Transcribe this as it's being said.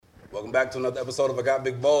Welcome back to another episode of I Got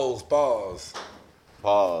Big Bowls. Pause.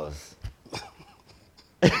 Pause.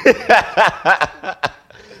 Literally,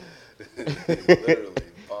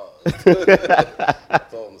 pause. I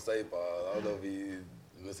told him to say pause. I don't know if he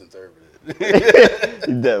misinterpreted.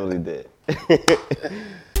 You definitely did.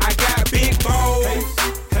 I got big balls. Hey,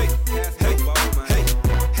 hey, hey, hey,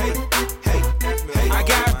 hey, hey, hey. I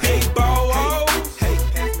got big balls. Hey,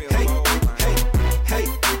 hey, hey, hey,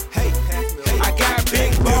 hey, hey. I got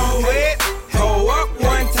big balls. Hold up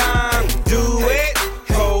one time, do it.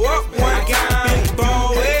 Hold up one time, big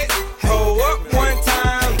balls. Hold up one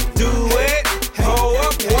time, do it. Hold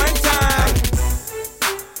up one time.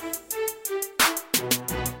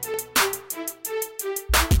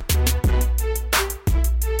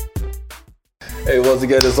 Hey, once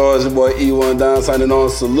again, it's always your boy E1 Don signing on.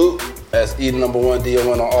 Salute. That's E1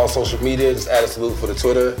 D1 on all social media. Just add a salute for the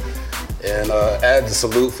Twitter. And add the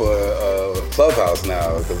salute for Clubhouse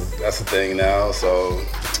now, because that's the thing now. So,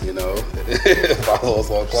 you know, follow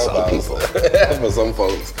us on Clubhouse. For some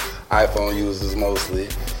folks, iPhone users mostly.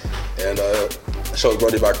 And the show is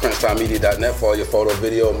brought to you by CrunchTimeMedia.net for all your photo,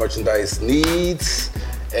 video, merchandise needs.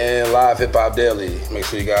 And Live Hip Hop Daily. Make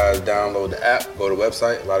sure you guys download the app, go to the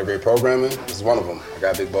website. A lot of great programming. This is one of them. I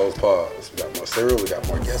got Big Bowls. Pause. We got more cereal. We got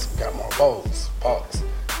more guests. We got more bowls. Pause.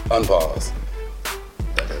 Unpause.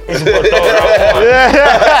 I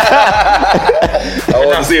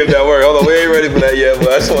want to see if that works. Hold on, we ain't ready for that yet, but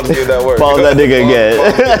I just want to see if that works. Pause that nigga again.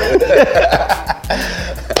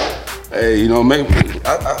 Hey, you know,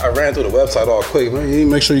 I ran through the website all quick. Man, you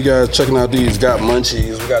make sure you guys checking out these Got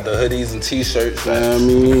Munchies. We got the hoodies and t-shirts. You know what I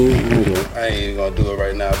mean? I ain't even gonna do it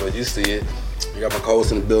right now, but you see it. We got my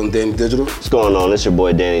co-host in the building, Danny Digital. What's going on? It's your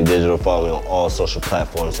boy Danny Digital. Follow me on all social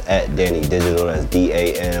platforms at Danny Digital. That's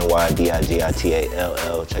DANYDIGITALL.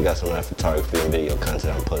 Check out some of that photography and video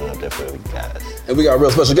content I'm putting up there for you guys. And we got a real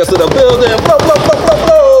special guest in the building. Blow, blow, blow, blow,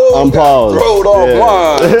 blow. Unpause. Throw it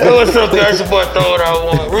offline. Hey, what's up, guys? Your boy Throw It Out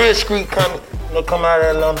One. Real street comic. You know, come out of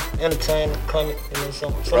Atlanta, entertainment, comic, you know,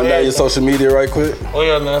 something. Run down your social media right quick. Oh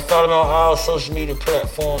yeah, man. Follow me on all social media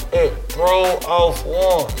platforms at Throw Off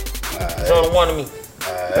One. That's all I want to me.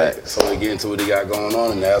 Alright, so we get into what they got going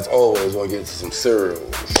on, and as always, we'll get into some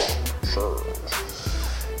cereals. Sure.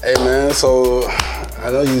 Hey man, so I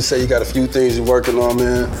know you say you got a few things you're working on,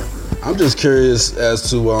 man. I'm just curious as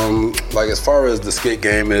to like as far as the skit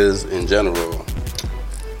game is in general.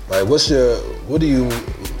 Like, what do you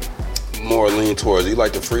more lean towards? You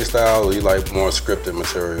like the freestyle, or you like more scripted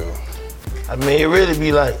material? I mean, it really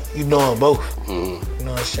be like you doing both. You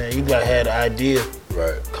know what I'm saying? You gotta have the idea.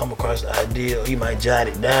 Right. Come across the idea, or you might jot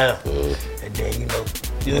it down, and then you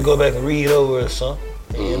just go back and read over or something,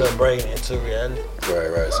 and you end up bringing it into reality.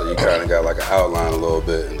 Right. So you kind of got like an outline a little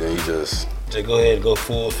bit, and then you just go ahead and go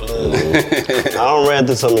full flood. I don't ran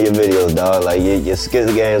through some of your videos, dog. Like your skit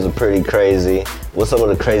games are pretty crazy. What's some of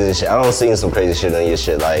the crazy shit? I don't seen some crazy shit on your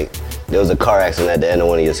shit. Like there was a car accident at the end of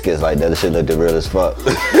one of your skits. Like that shit looked real as fuck.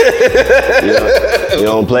 You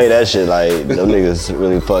don't play that shit. Like them niggas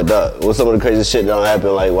really fucked up. What's some of the crazy shit that don't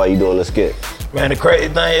happen like while you doing the skit? Man, the crazy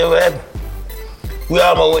thing ever happened. We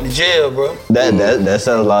almost went to jail, bro. That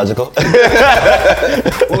sounds logical. We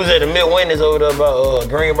was at the Mid-Wendy's over there by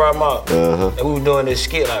Greenbrier Mall. And we was doing this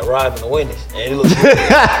skit like robbing the Wendy's. And it looked good.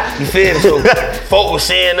 You feel me? So folk was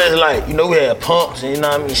seeing us like, you know, we had pumps and you know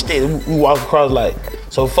what I mean, sticks. We walk across like,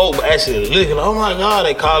 so folk were actually looking like, oh my God,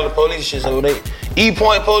 they called the police shit. So they,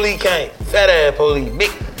 E-Point police came, fat ass police,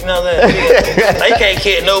 big, you know what I'm saying? They can't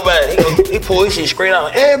catch nobody. He pull his shit straight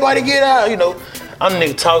out. Everybody get out, you know. I'm the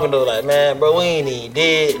nigga talking to her like, man, bro, we ain't even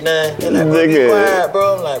dead, nothing. They're like, bro, be quiet,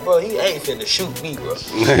 bro. I'm like, bro, he ain't finna shoot me, bro.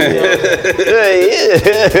 You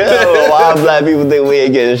know Why black people think we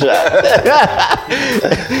ain't getting shot?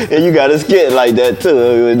 And you got a skit like that too,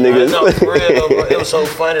 with niggas. No, for real though, bro. It was so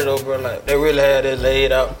funny though, bro. Like, they really had it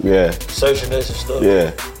laid out. Yeah. Searching us and stuff.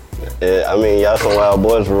 Yeah. I mean, y'all some wild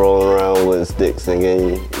boys rolling around with sticks and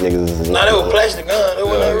getting niggas. Nah, they were plastic guns. They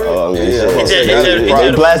weren't real. Oh, I mean,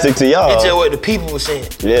 It's plastic to y'all. It's just what the people were saying.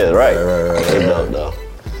 Yeah, right. Right. Dope, though.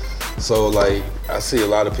 So like I see a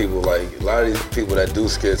lot of people, like a lot of these people that do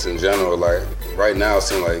skits in general, like right now it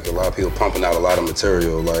seems like a lot of people pumping out a lot of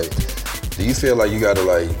material. Like, do you feel like you gotta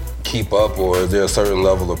like keep up, or is there a certain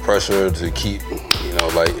level of pressure to keep, you know,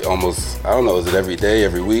 like almost, I don't know, is it every day,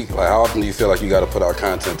 every week? Like how often do you feel like you gotta put out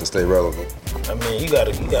content to stay relevant? I mean, you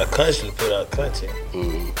gotta constantly put out content.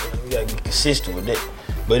 You gotta be consistent with that.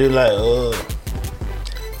 But it's like,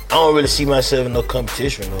 I don't really see myself in no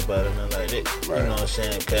competition with nobody, nothing like that. Right. You know what I'm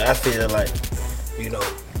saying? Cause I feel like, you know,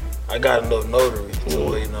 I got enough notary to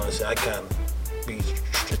where, you know what I'm saying, I kind of be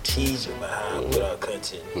strategic about how I put out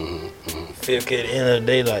content. Feel like at the end of the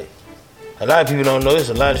day, like, A lot of people don't know there's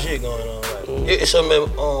a lot of shit going on. Like, it's so many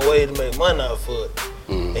ways to make money out for it,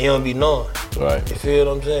 and you don't be knowing. Right. You feel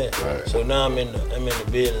what I'm saying? Right. So now I'm in the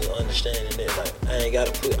business of understanding that like I ain't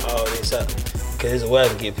gotta put all this out because there's a way I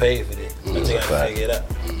can get paid for this. I just gotta figure it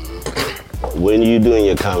out. When you doing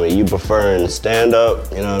your comedy, you preferring stand up,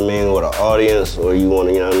 you know what I mean, with an audience, or you want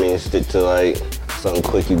to, you know what I mean, stick to like something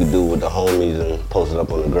quick you can do with the homies and post it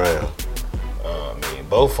up on the ground? I mean,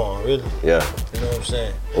 both of them really. Yeah. You know what I'm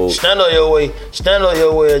saying? Well- Stand up your way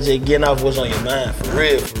of just getting off what's on your mind for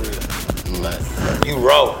real. Like you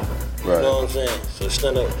raw. Right. You know what I'm saying? So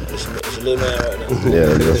stand up. It's a little man right now. Yeah,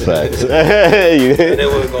 that's facts. you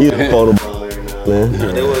was the photo ball every now and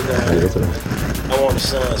then. They was going. I want a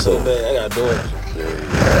son so bad. I got daughters.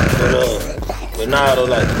 But now though,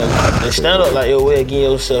 like, you know, they stand up like your way of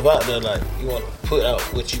getting yourself out there. Like you want to put out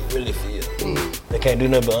what you really feel. They can't do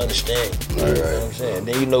nothing but understand. You know what I'm saying?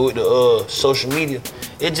 Then you know with the social media,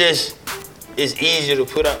 it's easier to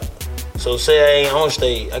put out. So say I ain't on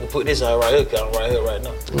stage, I can put this out right here, 'cause I'm right here right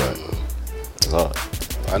now. Right.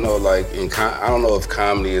 I know, like I don't know if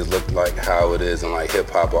comedy is looked like how it is in like hip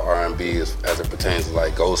hop or R&B as it pertains to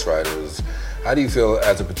like ghostwriters. How do you feel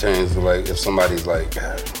as it pertains to like if somebody's like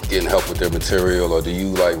getting help with their material, or do you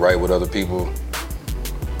like write with other people?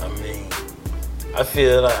 I mean, I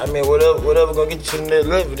feel like whatever gonna get you to the next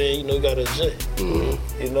level, then you know you gotta adjust.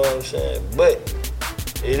 You know what I'm saying? But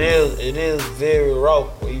it is very raw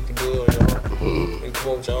where you can do it on your own. You can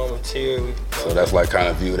come up with your own material. So that's like kind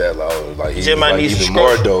of viewed as like You he's just might like need some even more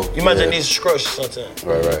structure. dope. You might Yeah. just need some structure sometimes.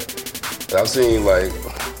 Right. I've seen like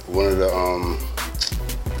one of the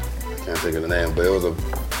I can't think of the name, but it was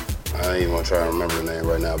I don't even want to try to remember the name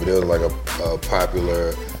right now, but it was like a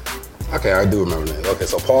popular. Okay, I do remember the name. Okay,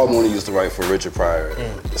 so Paul Mooney used to write for Richard Pryor.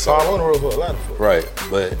 So, Paul Mooney wrote for a lot of folks. right,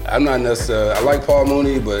 but I'm not necessarily. I like Paul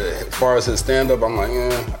Mooney, but as far as his stand-up, I'm like,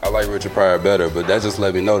 I like Richard Pryor better. But that just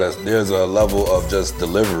let me know that there's a level of just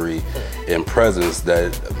delivery and presence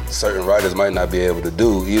that certain writers might not be able to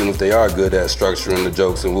do, even if they are good at structuring the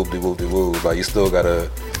jokes and whoop-de-whoop-de-woo. Like you still gotta.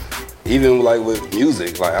 Even like with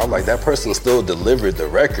music, like I'm like that person still delivered the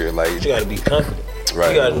record. Like You gotta be confident. Right.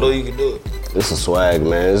 You gotta know you can do it. It's a swag,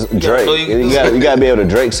 man. It's gotta Drake. know you can You do gotta, it. you gotta be able to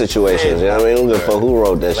Drake situations. You know what I mean? I don't give a fuck who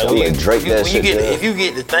wrote that shit. I'm when gonna Drake that shit. If you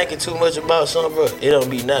get to thinking too much about something, bro, it don't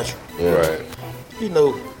be natural. right, You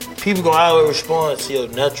know, people gonna always respond to your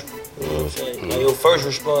natural. You know what I'm saying? Like your first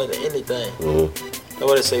response to anything. That's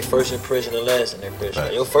why they say first impression and last impression.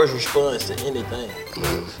 Like your first response to anything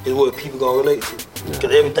is what people gonna relate to.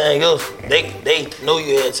 Cause everything else, they know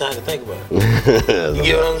you had time to think about it. You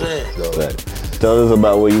get what I'm saying? Right. Tell us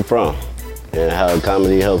about where you from and how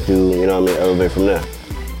comedy helped you, you know what I mean, elevate from there.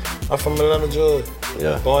 I'm from Atlanta, Georgia.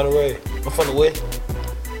 Yeah. Born and raised. I'm from the West.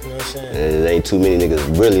 You know what I'm saying? And it ain't too many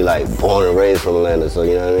niggas really like born and raised from Atlanta, so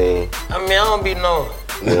you know what I mean? I don't be knowing.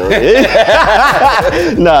 You know?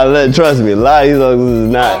 Nah, trust me, a lot of these niggas is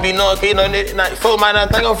I don't not. be knowing, 'cause you know, folks might not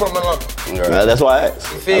think I'm from Atlanta. Nah, that's why I asked.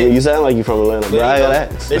 feel I mean, me? you sound like you from Atlanta, bro. I gotta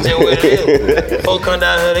ask. That's just what it is. Folks come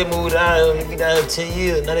down here, they moved down here, they be down here 10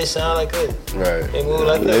 years, now they sound like us. right. They move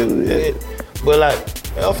like that. Yeah. But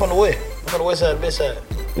like, man, I'm from the West. I'm from the West side, the best side.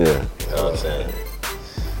 Yeah, You know what I'm saying?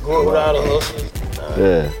 Grew up with all the hustle.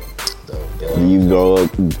 yeah. You grow up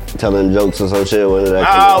telling jokes or some shit, when did that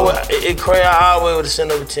come out? It crazy, I always would have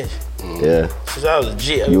sent up attention. Yeah. Since I was a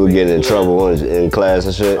G. You would get in trouble in class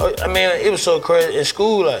and shit? I mean, it was so crazy in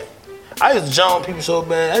school. Like, I used to jump on people so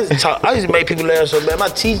bad. I used to make people laugh so bad. My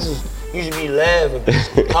teachers used to be laughing,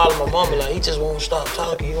 calling my mama like, he just won't stop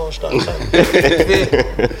talking. He won't stop talking.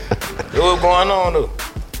 It was going on though.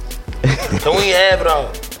 So we ain't have it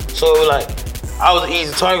all. So it was like, I was an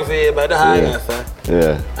easy target for everybody. That's how I got fired.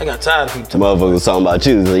 Yeah. I got tired of people talking. Motherfuckers was talking about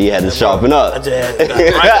you, so you had to sharpen I up. just had,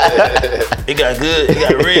 it got good. It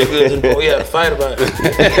got real good to the point we had to fight about it.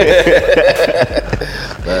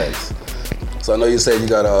 Nice. So I know you said you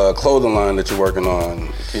got a clothing line that you're working on.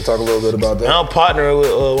 Can you talk a little bit about that? I'm partnering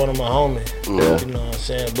with one of my homies. Yeah. You know what I'm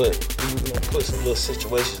saying? But we're gonna put some little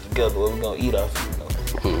situations together where we're gonna eat off,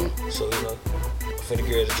 you know. So, you know, I'm finna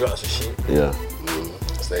get ready to drop some shit. Yeah.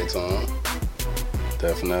 Stay tuned.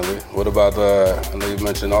 Definitely. What about I know you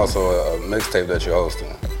mentioned also a mixtape that you're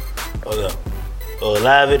hosting. Oh yeah.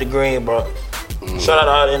 Live at the Green Box. Shout out to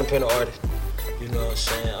all the independent artists. You know what I'm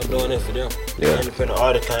saying? I'm doing it for them. Yeah. The independent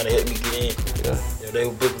artists kind of helped me get in. Yeah. You know, they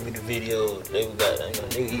were booking me the videos.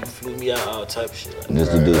 They even flew me out, all type of shit. Like,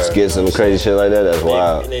 Just to do skits and crazy shit like that, that's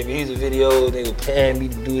wild. And they music videos, they were paying me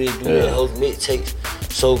to do that, host mixtapes.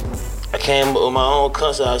 So I came up with my own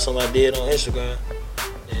concept out of something I did on Instagram.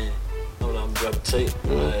 And I'm gonna drop a tape.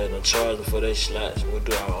 I'm charging for that slots. We'll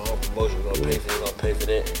do our own promotion. We're gonna pay for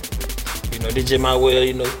that. You know, this just my way of,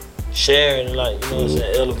 you know, sharing and like, you know what I'm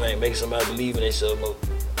saying, elevate, make somebody believe in themselves more.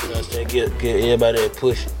 You know what I'm saying? Get everybody that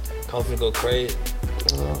push. Confidence go crazy.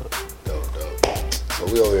 Dope. So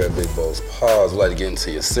we over here at Big Bo's Pause. We'd like to get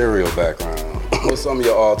into your cereal background. What's some of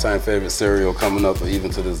your all-time favorite cereal coming up or even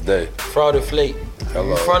to this day? Frauded Flake. Hello.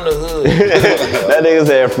 You from the hood. That nigga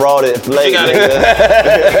said frauded flake. You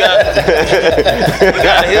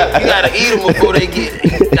gotta eat them before they get.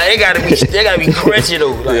 Like, they gotta be crunchy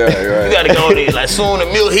though. Like, Yeah, right. You gotta go on there. Like soon the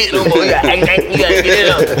milk hit them, boy, you gotta get it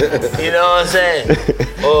up. You know what I'm saying?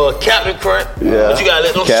 Captain Crunch. Yeah. But you gotta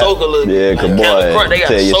let them soak a little bit. Yeah, Like, come Captain on. Crunch, they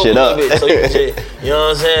gotta Tear your soak shit a little up. bit. So you can just, you know what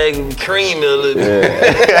I'm saying? Cream it a little bit. You know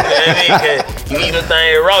what I mean? 'Cause you eat the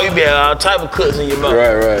thing raw, you be all type of cuts in your mouth.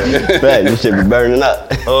 Right. Fact, this shit be burning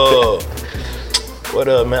up. What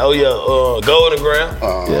up, man? Oh yeah, Golden Ground.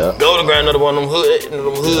 Yeah. Golden Ground, another one of them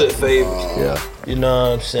hood favorites. Yeah. You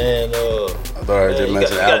know what I'm saying? I thought I just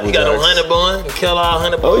mentioned Apple You got them Jacks. honey bun, Kellogg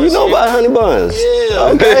honey bun. Oh, you know about honey buns?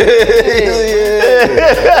 Yeah.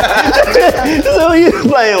 So who you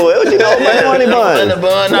playing with? What you know about honey buns? Honey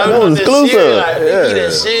bun. That Now, was this exclusive. cereal, like, we eat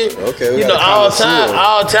that shit. Okay, we You got know, a connoisseur.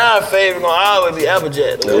 all time favorite gonna always be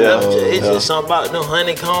Applejack. Though. Yeah. Applejack. It's Yeah. just something about them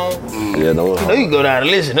honeycomb. Yeah, no. You know, you can go down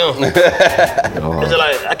and listen to them. It's just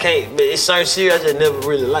like, I can't, but it's certain cereal I just never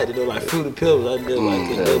really liked it though. Like Fruity Pebbles, I never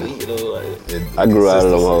could never eat it though. Like, I grew out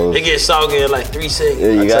of them hoes. they get soggy in like 3 seconds. Yeah,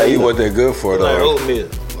 I you tell got you what they're good for Like though. oatmeal.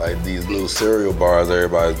 Like these new cereal bars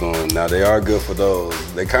everybody's doing. Now they are good for those.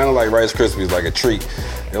 They kind of like Rice Krispies, like a treat.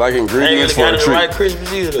 They're like I ain't ingredients really for got a the treat. right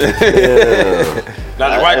Krispies either though.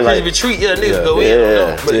 Like the right like- Krispy treat, yeah, niggas Yeah. go in.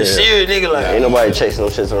 Yeah. But the Yeah. cereal nigga like, Ain't nobody chasing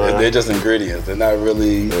them shits around. They're just ingredients. They're not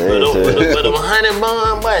really. but them honey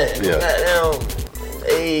bun, boy. Yeah. Goddamn,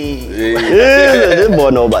 hey. Yeah, this boy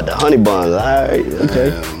know about the honey buns. All right,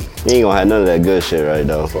 okay. You ain't gonna have none of that good shit right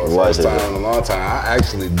though. For the Watch first it. time in a long time, I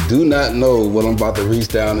actually do not know what I'm about to reach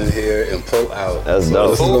down in here and pull out. That's So dope.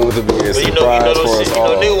 This is going to be a But surprise you know for those us shit, all.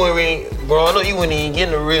 nigga when we, bro, I know you wouldn't even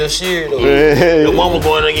get the real cereal though. Yeah. The mama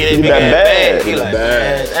going to get that Get big that ass bag. bag. He Get like, the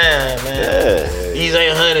bag. man, Yeah. these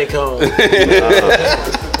ain't honeycomb.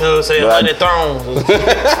 You know what I'm saying? Right. Honey thrones.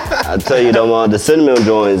 I tell you them, the cinnamon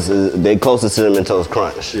joints, they close to Cinnamon Toast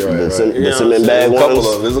Crunch. Yeah, right, the right. the Yeah, cinnamon There's bag a couple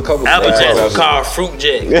ones. of Applejack bags. called Fruit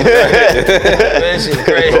Jack. That shit You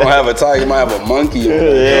crazy. don't have a tiger, you might have a monkey. On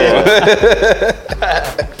it.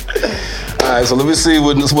 Yeah. All right, so let me see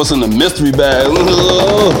what's in the mystery bag. Let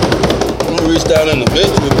me reach down in the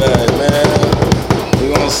mystery bag, man.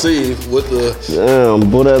 We're gonna see what the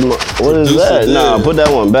Damn, what is Producer that? did. Nah, put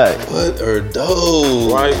that one back. what are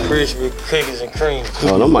those? Rice Krispie cookies and cream.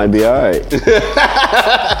 Oh, that might be alright.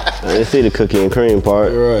 I didn't see the cookie and cream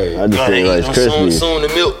part. Right. I just see Rice Krispies. Soon the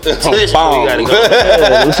milk touch, Bomb. you gotta go.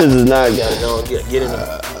 Yeah, this shit is not. You gotta go and get in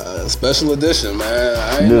there. Special edition, man.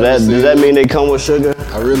 I ain't Do never that? seen Does that mean they come with sugar?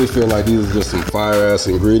 I really feel like these are just some fire ass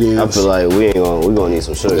ingredients. I feel like we're gonna need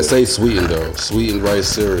some sugar. They say sweetened though, sweetened rice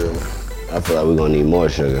cereal. I feel like we're gonna need more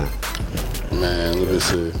sugar. Man, let me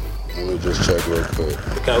see. Let me just check real quick.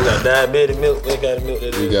 Okay, we got diabetic milk. We got the milk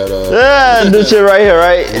that We is. got Yeah, this shit right here,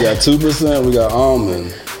 right? we got 2%. We got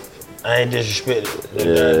almond. I ain't disrespected.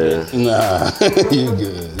 Yeah, Nah, you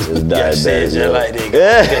good. it's Yeah, said diabetic. just milk. like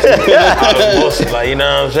that. Yeah. All the bullshit, like, you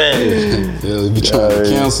know what I'm saying? Yeah, they be trying to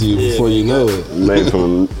cancel you before you know it. Made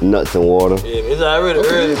from nuts and water. Yeah, it's already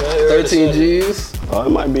early, man. Early 13 Sunday. G's. Oh, it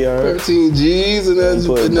might be alright. 13 G's and that's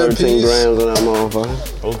Put in that 13 piece. grams in that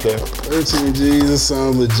motherfucker. Okay. 13 G's, it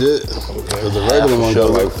sounds legit. Because the regular one goes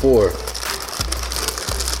like 4.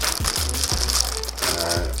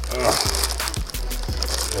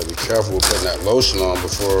 Gotta be careful with putting that lotion on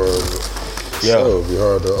before Yeah. it'd be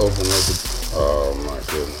hard to open up the, oh my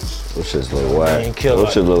goodness. Those shits look whack. ain't kill Those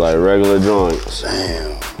like shit look like regular joints.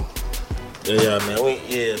 Damn. Yeah, man.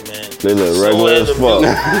 Man. They look So regular as as a fuck.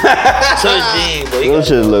 Touch G, but you Those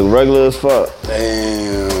got, shit look regular as fuck.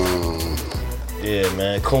 Damn. yeah,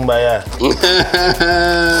 man. Kumbaya.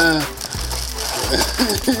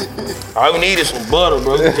 All we need is some butter,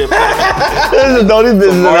 bro. We just put it Throw these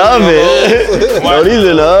bitches in the oven. Throw these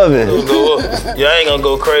in the oven. in, go up. Y'all ain't gonna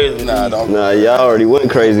go crazy. Nah, don't. Nah, y'all already went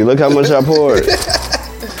crazy. Look how much I poured.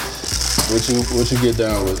 What you get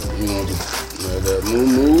down with? You know, that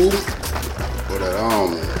moo or that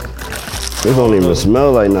almond? This don't even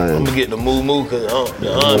smell like I'm nothing. gonna get the moo moo cause the It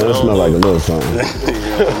almond. smell like a little something.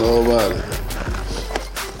 You don't know about it.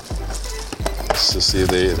 Let's just see if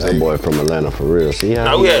That boy from Atlanta for real. See how?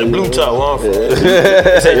 Now we had the blue top one for it.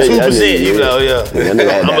 Yeah. It's at Yeah, 2%. You be like, oh yeah. That nigga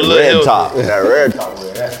had I'm a that little red healthy. top. That red top.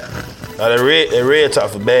 Now that red top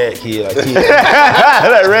for bad kid, like kids.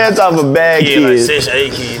 That red top for bad Yeah, like kids. Section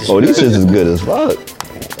 8 kids. Oh, these shits is good as fuck.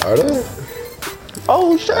 Are they?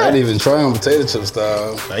 Oh I shit. ain't even trying potato chip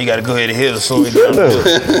style. Now you gotta go ahead and hit it so we get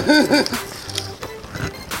it.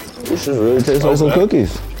 This should really taste like some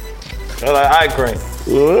cookies. I like ice cream.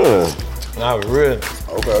 Yeah. Nah, for real.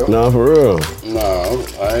 Okay. Nah, for real. No,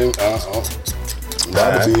 I ain't. I'm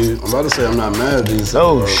about to say I'm not mad at these.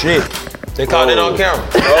 Oh shit. They caught it on camera.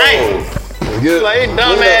 Dang. Get, Like,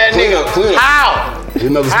 dumb ass nigga. Clean up. How? Get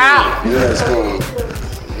another spoon. How? Get another spoon.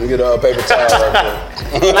 We get a paper towel right there.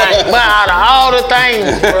 Like, but out of all the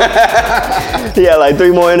things, bro. He had like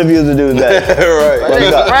 3 more interviews to do today. Right.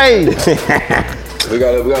 That's crazy. We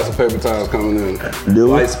got some paper towels coming in. Do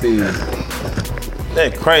we? Light speed.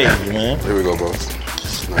 That's crazy, man. Here we go, boss.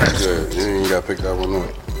 Nah, you good. You ain't got to pick that one up.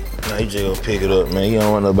 Nah, you just gonna pick it up, man. You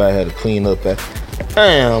don't want nobody had to clean up that.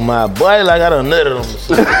 Damn, my boy, like I done nutted on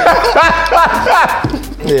myself.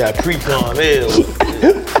 Yeah, pre-con,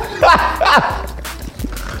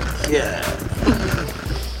 yeah.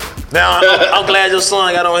 Now, I'm glad your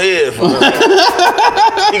son got on here for him.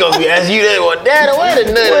 He gonna be asking you that, well, Daddy, where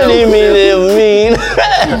the nut? What do you mean it mean?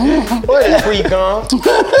 Where the pre-con?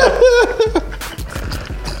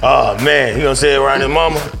 Oh, man, he gonna say it around his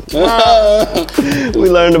mama? We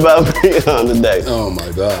learned about Freon today. Oh, my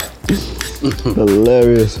God.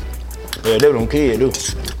 Hilarious. Yeah, they them kids, dude.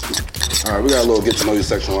 All right, we got a little get to know you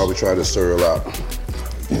section while we try this cereal out.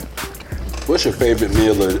 What's your favorite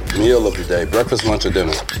meal of the day? Breakfast, lunch, or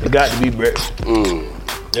dinner? It got to be breakfast.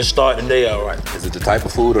 Let's start the day all right. Is it the type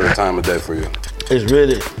of food or the time of day for you? It's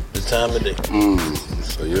really the time of day.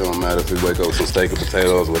 So you don't matter if you wake up with some steak or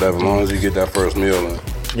potatoes, whatever, as long as you get that first meal in.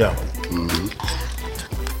 Yeah.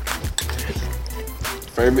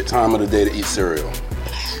 Favorite time of the day to eat cereal?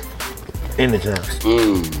 Anytime. As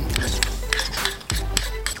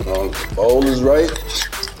long as the bowl is right,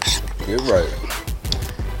 get right.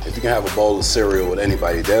 If you can have a bowl of cereal with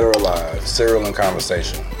anybody, dead or alive, cereal and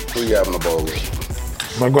conversation, who you having a bowl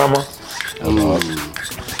with? My grandma.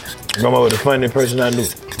 Grandma was the funniest person I knew.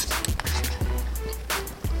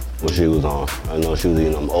 What she was on? I know she was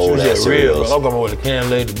eating them She old was ass just real, bro. cereals. My grandma was the cam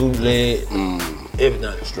leg, the bootleg,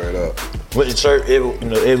 everything. Straight up. Went to church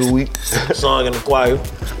every week, sung in the choir,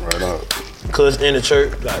 Right up. cussed in the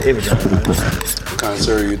church, like everything. Man. What kind of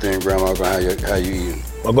cereal you think grandma gonna how you eating?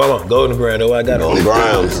 My grandma, Golden Grand, that's what I got On on.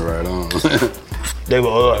 Grimes. Right on. They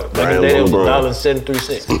were, back in the day, they was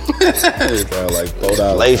 $1.73. It's probably like $4.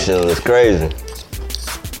 Inflation is crazy.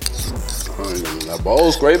 That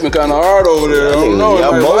bowl scraping kind of hard over there. I don't know.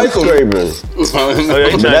 Y'all It might both like 'em. scraping. Oh, yeah,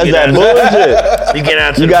 you That's that bullshit. You get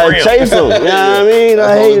out to You the gotta rim. chase them. You know what I mean? That's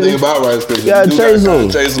I the only hate thing it. about Rice Krispies. You gotta chase them.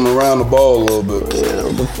 Chase them around the bowl a little bit. Yeah,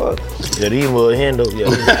 what the fuck? Yeah, these little handle, yeah.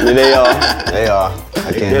 Yeah, they are. They are. I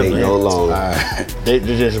can't hate definitely no are. longer. All right. They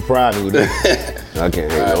just surprised me with that. I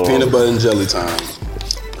can't hate All no right, longer. peanut butter and jelly time.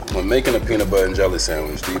 When making a peanut butter and jelly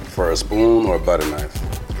sandwich, do you prefer a spoon or a butter knife?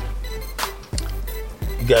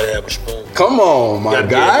 You gotta have a spoon. Come on, my You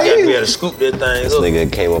gotta guy. be able to scoop that thing This up. nigga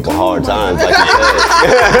came up with hard times, like you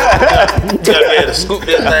You gotta be able to scoop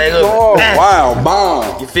that thing up. Oh, wow,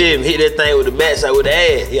 bomb. You feel me? Hit that thing with the backside with the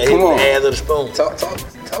ass. Yeah, hit Come with on. the ass of the spoon. Tell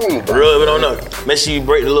him about Rub it on up. Make sure you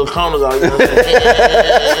break the little corners out. You know what I'm saying?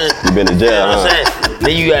 said. You been to You jail, know what I'm huh? saying?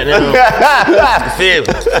 Then you got them. You feel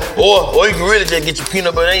me? Or you can really just get your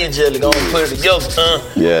peanut butter and your jelly. Go and put it together, huh?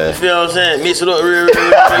 Yeah. You feel what I'm saying? Mix it up real.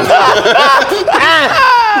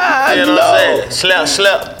 You know what I'm saying?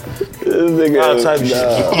 Slap. This nigga All is- type of shit.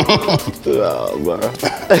 Oh, bro.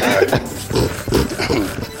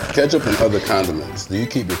 ketchup and other condiments. Do you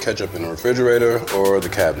keep your ketchup in the refrigerator or the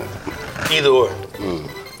cabinet? Either or.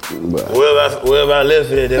 But Wherever I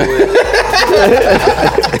left it, that way.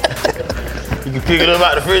 You can pick it up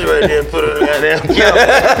out the refrigerator and put it in the goddamn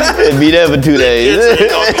cabinet. it'd be there for 2 days.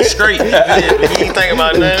 It's gonna be straight. You ain't think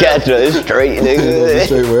about nothing. Catch her, it's straight, nigga.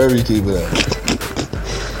 Straight wherever you keep it at.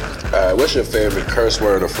 All right, what's your favorite curse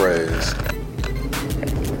word or phrase?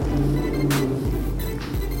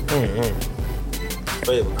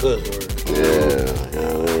 Favorite cuss word. Yeah, you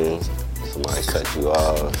know what I mean? Somebody cut you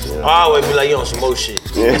off. You know? I always be like, you on some more shit.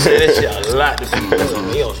 I say that shit a lot to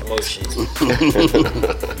people. You on some more shit.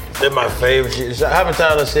 That's my favorite shit. How many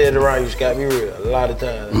times I said it around you, Scott? Be real. A lot of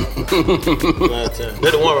times.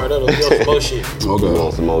 They're the one right there. You on some more shit. You Okay.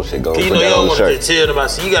 want some more shit, go You put know, you that don't on the want to shirt. tell them about.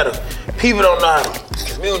 See, you gotta. People don't know how to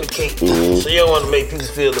communicate, so you don't want to make people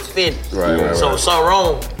feel offended. Right. So if something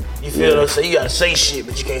wrong, you feel what I'm saying? You gotta say shit,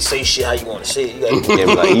 but you can't say shit how you want to say it. You gotta. Yeah,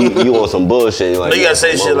 but like, you want some bullshit. Like, No, you gotta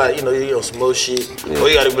say some shit more- like, you know, some more shit. Or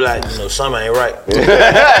you gotta be like, something ain't right. you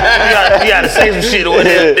gotta say some shit or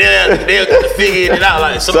whatever, they'll figure it out.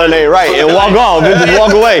 Like Something ain't right, and walk off, and just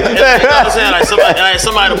walk away. You know what I'm saying? Like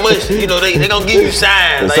somebody much, you know, they gonna give you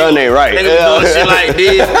signs. Like, something ain't right. They gonna be doing shit like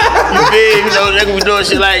this. You feel? You know, they gonna be doing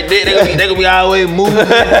shit like that. They gonna be always moving.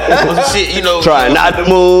 Or some shit, you know. Trying not to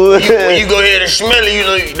move. When you go ahead and smell it, you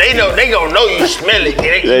know, they gonna know you smell it.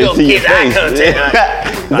 They gonna see get your eye face. contact.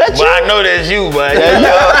 That But I know that's you, but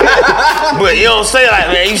but you don't say like,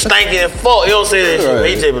 man, you stinking and fuck. You don't say that shit. Right.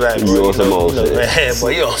 You just be like, You on some old shit. man,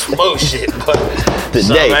 boy, you on smoke shit, but Today.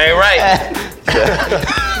 something ain't right.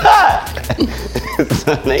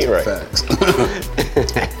 Something ain't right. Facts.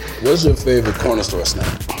 What's your favorite corner store snack?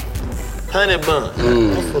 Honey bun.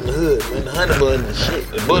 I'm from the hood, man. The honey bun and shit.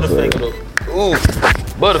 The Butterfinger though. Ooh,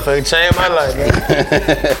 Butterfinger changed my life, man.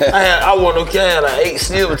 I want no kid. I ate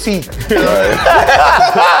silver teeth.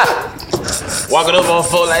 Walking up on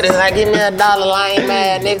folk like this, like, give me $1, I ain't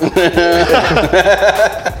mad, nigga.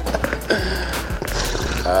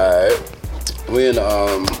 Alright. We in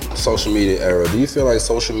the social media era. Do you feel like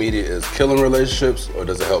social media is killing relationships or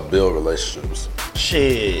does it help build relationships?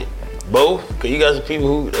 Shit, both. Cause you got some people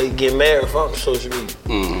who they get married from social media.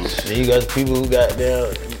 Then you got some people who got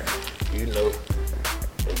down, you know,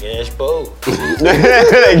 they get exposed.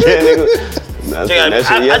 I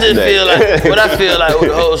just feel like what I feel like with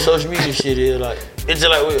the whole social media shit is like it's just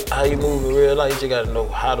like with how you move in real life. You just gotta know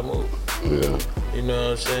how to move. Yeah. You know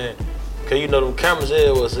what I'm saying? Cause you know them cameras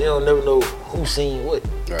everywhere, so you don't never know who seen what.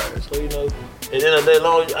 Right. So you know, at the end of the day,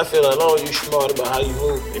 I feel like long as you smart about how you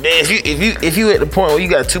move. And then if you at the point where you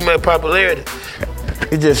got too much popularity,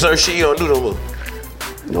 it's just certain shit you don't do no more.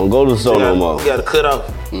 Don't go to the store no more. You gotta cut off.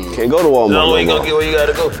 Can't go to Walmart The only way you no gonna get more. where you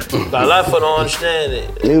gotta go. Like, a lot of folk don't understand that.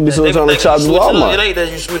 Niggas be still They trying to think chop you the switching up. Walmart. It ain't that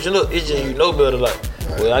you switching up. It's just you know better. Like,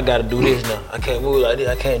 well, I gotta do this now. I can't move like this.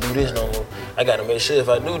 I can't do this no more. I gotta make sure if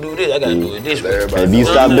I do this, I gotta do it this way. Everybody Have you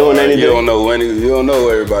knows. stopped doing anything? You don't know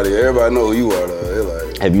everybody. Everybody know who you are though. They're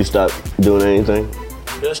like, Have you stopped doing anything?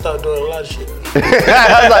 They'll start doing a lot of shit.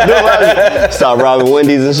 Stop robbing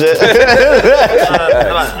Wendy's and shit.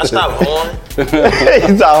 I stopped hoeing.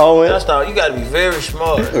 You stop hoeing. You gotta be very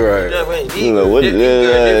smart. Right. You know what I mean? You know, what,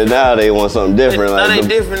 now they want something different. Now Like they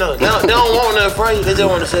different though. They don't want nothing from you. They just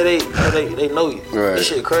want to say they know you. Right. This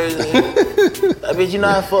shit crazy. I bet you know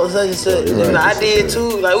how fuck such and such. You know, I did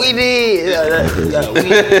too. Like we did.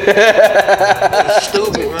 That's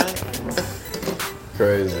stupid, man.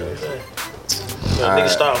 crazy. Niggas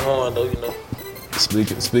start horn though, you know.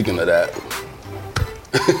 Speaking of that,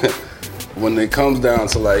 when it comes down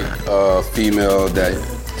to like female that,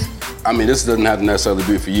 I mean, this doesn't have to necessarily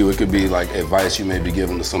be for you. It could be like advice you may be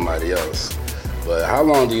giving to somebody else. But how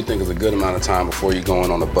long do you think is a good amount of time before you're going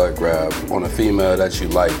on a butt grab on a female that you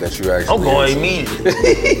like, that you actually I'm going into? immediately.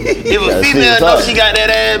 If a female knows she got that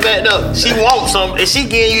ass back up, she wants something, and she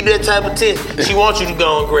giving you that type of attention, she wants you to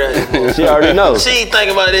go and grab it. She already knows. She ain't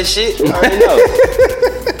thinking about that shit. She already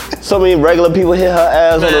knows. So many regular people hit her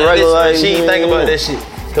ass on the regular. Like, she ain't thinking about that shit.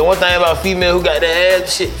 Cause one thing about female who got that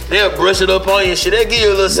ass shit, they'll brush it up on you and shit. They'll give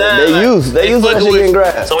you a little sign. They use that fucking shit with getting you.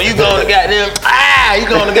 grabbed. So when you go to goddamn, you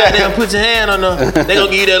go to goddamn put your hand on them, they gonna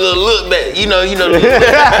give you that little look back. You know the look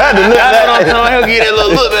back. He'll give you that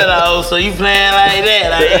little look back. Like, oh, so you playing like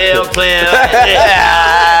that? Like, yeah, I'm playing like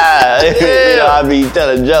that. Yeah. I be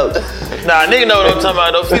telling jokes. Nah, nigga know what I'm talking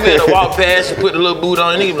about though. Female to walk past, you put the little boot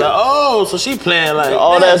on, and nigga be like, oh, so she playing like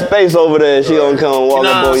All that space over there, she gonna come walk You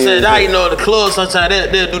know up what on I'm you. saying? Now you know in the club sometimes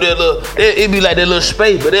they'll do that little, it be like that little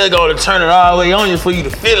space, but they'll go to turn it all the way on you for you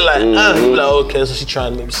to feel like, you be like, okay, so she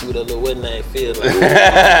trying to make me see what that little wet name feel like.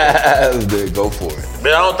 That's good. Go for it.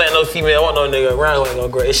 But I don't think no female want no nigga around who ain't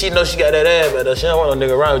gonna grab. If she know she got that ass back though, she don't want no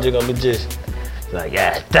nigga around who just gonna be just like,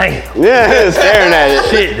 yeah, damn. Yeah, staring at it.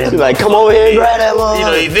 Shit. She's like, come over here and grab that motherfucker. You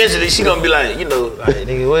know, eventually she gonna be like, you know, like,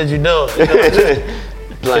 nigga, what you doing? You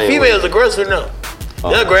know, the female's aggressive now.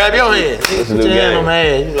 They'll grab your hand. It's a Put new your hand game. on my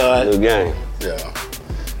hand. You like, New game. Yeah.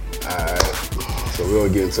 Alright. So we're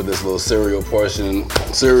gonna get into this little cereal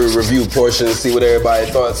review portion, see what everybody's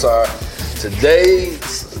thoughts are. Today's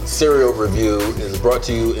cereal review is brought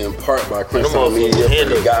to you in part by Crunchdown Media for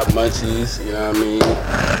the Got Munchies, you know what I mean?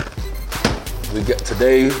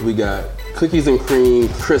 We got cookies and cream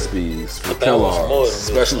Krispies from Kellogg's.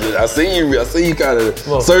 Especially, I see you kind of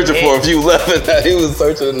searching for a few left. He was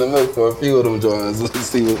searching in the milk for a few of them joints. Let's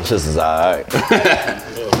see what. This is alright.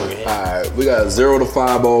 Alright, we got 0 to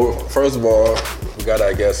 5 bowl. First of all, we got,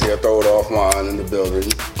 I guess, here, throw it off mine in the building.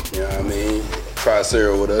 You know what I mean? Try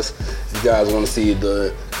cereal with us. If you guys want to see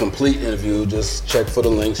the complete interview, just check for the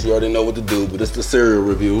links. You already know what to do, but it's the cereal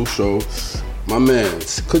review. So, my man,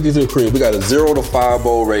 cookies and cream. We got a 0 to 5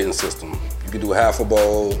 bowl rating system. You can do half a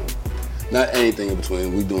bowl, Not anything in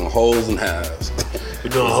between. We doing wholes and halves. We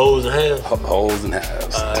doing hoes and halves. Wholes and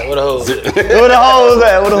halves. What a hoes? Where the hoes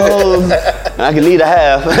at? Where the hoes? I can need a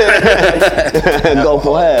half. Go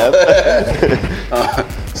for half.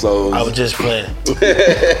 So I was just playing.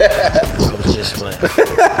 I was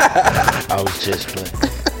just playing.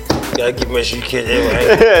 Gotta keep make sure you catch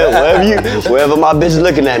everything. Wherever my bitch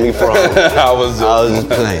looking at me from. I was just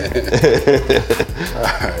playing. All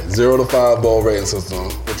right, 0 to 5 ball rating system.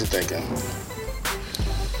 What you thinking?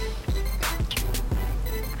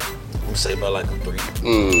 I'm gonna say about like a 3.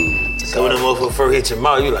 So when the motherfucker first hit your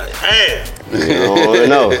mouth, you like, damn. You don't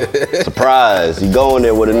know. Surprise. You go in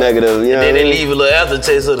there with a negative, you know. Then they leave a little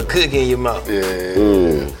aftertaste of the cookie in your mouth.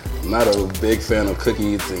 Yeah. I'm not a big fan of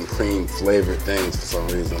cookies and cream flavored things for some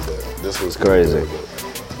reason, but this was Crazy.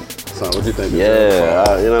 Son, what you think?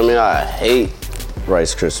 Yeah, you know what I mean? I hate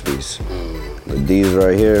Rice Krispies. But these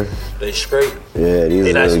right here, They straight. yeah, these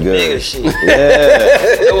They are like really some good. nigga shit. Yeah.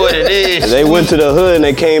 That's what it is. They went to the hood and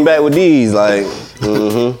they came back with these, like,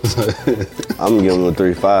 I'm gonna give them a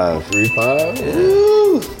 3.5.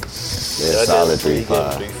 3.5? Yeah, solid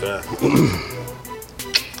 3.5. 3.5.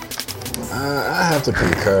 I have to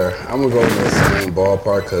concur. I'm gonna go in the same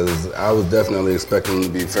ballpark because I was definitely expecting them to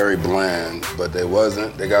be very bland, but they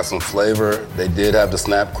wasn't. They got some flavor. They did have the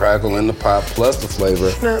snap crackle in the pop plus the flavor.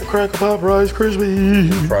 Snap, crackle, pop, Rice Krispies.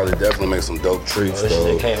 Probably definitely make some dope treats This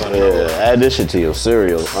though. shit came out of Yeah, nowhere. add this shit to your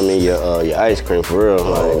cereal. I mean, your ice cream for real.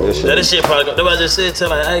 Like, this Now shit. this shit probably, nobody just said, tell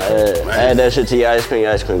like, hey, Add that shit to your ice cream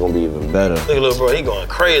gonna be even better. look at little bro, he going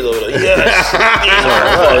crazy over there. Yes.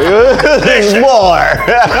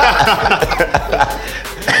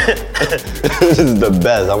 This is the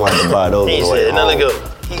best. I'm gonna have to buy those. He on the way said, now home. look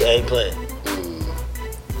up. He ain't playing.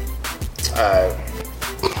 Alright.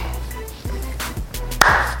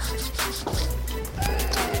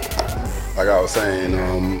 Like I was saying,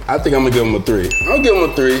 I think I'm gonna give him a 3. I'll give him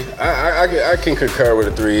a 3. I can concur with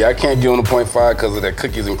a 3. I can't give him a 0.5 because of that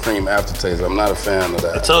cookies and cream aftertaste. I'm not a fan of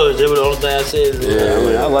that. Told you, that was the only thing I said. I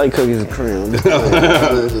mean, I like cookies and cream. This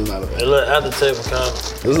is not a fan. It look aftertaste was kind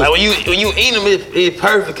of like when you eat them, it's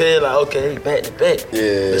perfect. Cause it's like okay, back to back.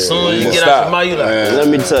 Yeah. As soon as you Well, get stop. out your mouth, you like. Yeah. Let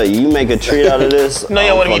me tell you, you make a treat out of this. No, you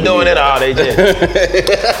don't want to be doing that all day, Jay.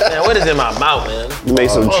 Man, what is in my mouth, man? You make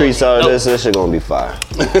some treats out of Nope. this shit gonna be fire.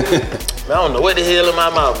 I don't know what the hell in my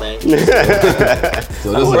mouth, man. So this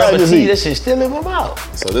I'm is brushing my just teeth, eat. that shit still in my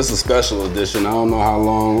mouth. So this is a special edition. I don't know how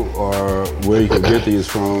long or where you can get these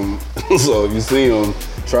from. So if you see them,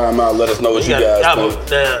 try them out. Let us know what you guys think.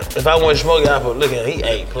 Now, if I want to smoke, I put look at him. He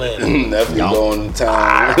ain't playing. Nephew going to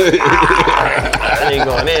town. I ain't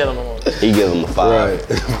going in on him. He give him a 5. Right.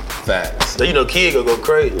 Facts. So you know, kid gonna go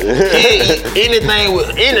crazy. Kid eat anything with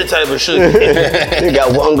any type of sugar. You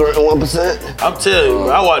got 1%. I'm telling you, bro,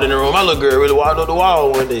 I walked in the room. My little girl really walked up the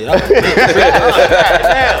wall one day. I was like,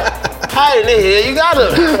 damn, how in the hell you got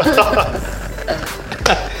her?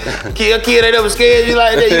 Kid ain't ever scared you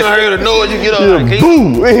like that. You done heard the noise, you get up like,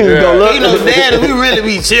 Boom! You gonna look. you know, daddy, we really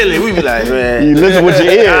be chilling. We be like, man, You listen with your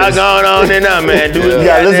what's ears. going on there now, man? Do You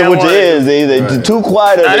gotta listen with your ears. They either too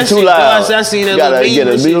quiet or they too loud. I seen that You gotta little get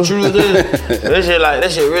a meme, that shit view. true.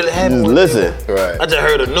 That shit really happened. Just listen. Right. I just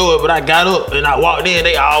heard a noise, but I got up and I walked in.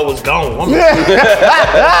 They all was gone. I'm like,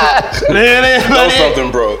 Know something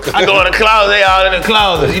broke. I go in the closet. They all in the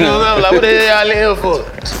closet. You know what I'm like? What the hell y'all in here for?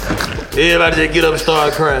 Everybody just get up and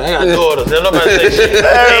start crying. I got daughters. Nobody say shit.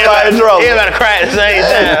 Everybody in trouble. Everybody cry at the same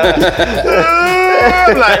time.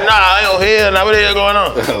 I'm like, nah, I ain't here. Now what the hell going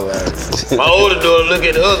on? My older daughter look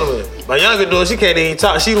at the other one. My younger daughter, she can't even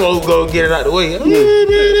talk. She won't go get it out the way.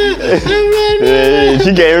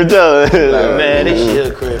 She can't even tell. Man, this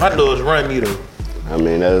shit crazy. My daughters run me though. I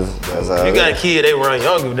mean, that's how You got a kid, they run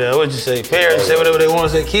younger than what you say. Parents say whatever they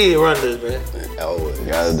want to say. Kid run this, man. Always.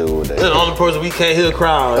 gotta do what they That's the only person we can't hear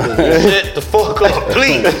crowd. Shut the fuck up,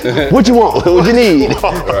 please. What you want? What you need?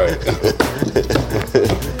 Right.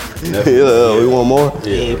 Yeah, we want more?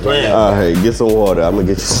 Yeah, playing. All right, get some water. I'm gonna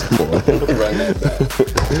get you some more. Run that back.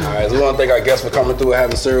 All right, so we want to thank our guests for coming through and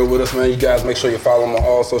having cereal with us, man. You guys make sure you follow them on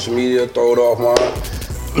all social media. Throw it off, man.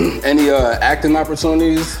 Any acting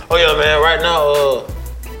opportunities? Oh yeah, man. Right now,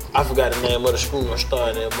 I forgot the name of the school I'm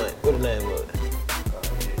starting that month. What the name was it?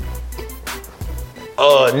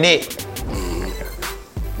 Nick.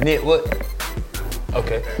 Nick what?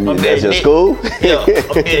 Okay. That's your school? Yeah,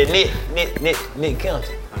 I'm being Nick County.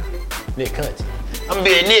 Nick County. I'm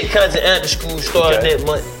being Nick County after school starting that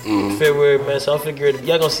month, February, man. So I'm figuring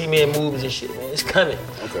y'all gonna see me in movies and shit, man. It's coming.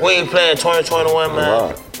 Okay. We ain't playing 2021, man.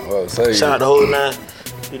 Wow. Well, say Shout out the whole nine.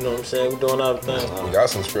 You know what I'm saying? We're doing all the things. we got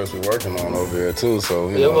some scripts we're working on over here too, so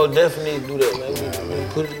you Yeah, know. we'll definitely do that, man. We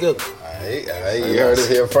put it together. You heard it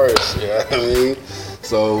here first. You know what I mean?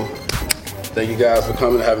 So, thank you guys for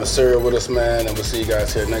coming and having cereal with us, man. And we'll see you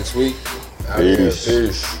guys here next week. Peace.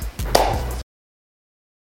 Peace.